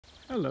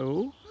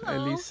Hello,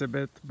 Hello.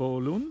 Elisabeth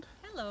Bolund.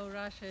 Hello,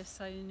 Rasha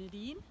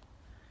Sayunidin.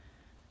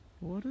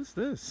 What is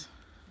this?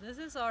 This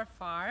is our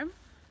farm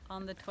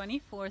on the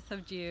 24th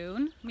of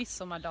June,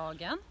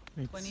 midsommardagen,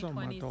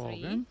 2023.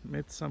 Midsommardagen,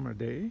 midsummer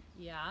day.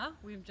 Yeah,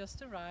 we've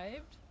just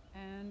arrived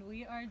and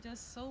we are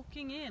just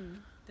soaking in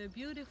the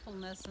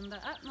beautifulness and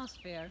the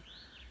atmosphere.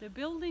 The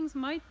buildings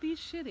might be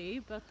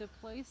shitty, but the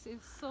place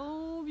is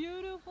so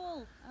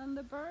beautiful, and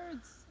the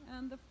birds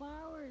and the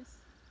flowers.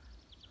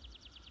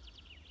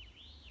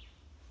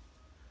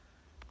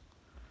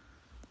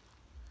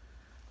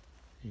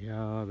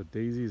 Yeah, the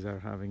daisies are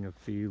having a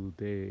field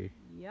day,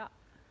 Yeah.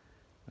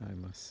 I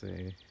must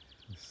say.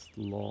 There's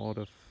a lot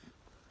of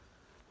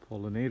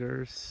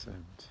pollinators,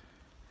 and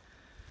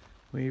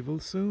we will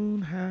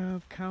soon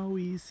have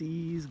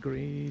cowies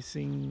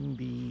grazing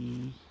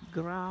the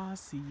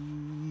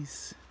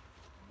grasses.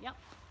 Yep.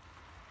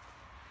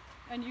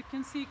 And you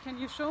can see, can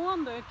you show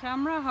on the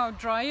camera how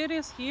dry it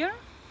is here?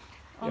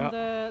 On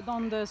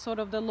the sort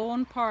of the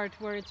lawn part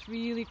where it's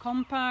really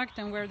compact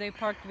and where they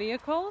park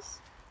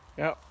vehicles.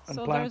 Yeah, and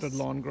So planted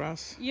lawn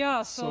grass.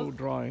 Yeah, so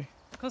dry.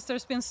 Because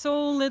there's been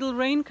so little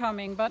rain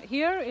coming, but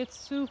here it's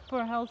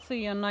super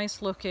healthy and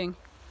nice looking.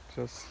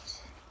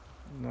 Just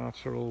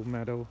natural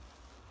meadow.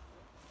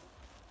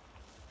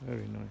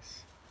 Very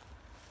nice.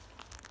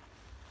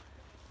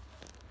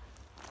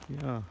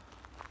 Yeah.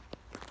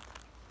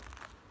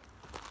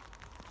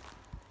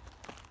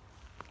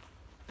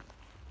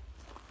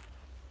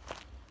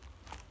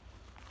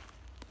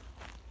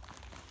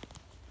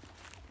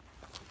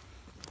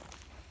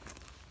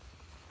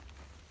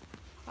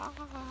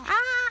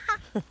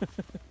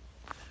 Ah.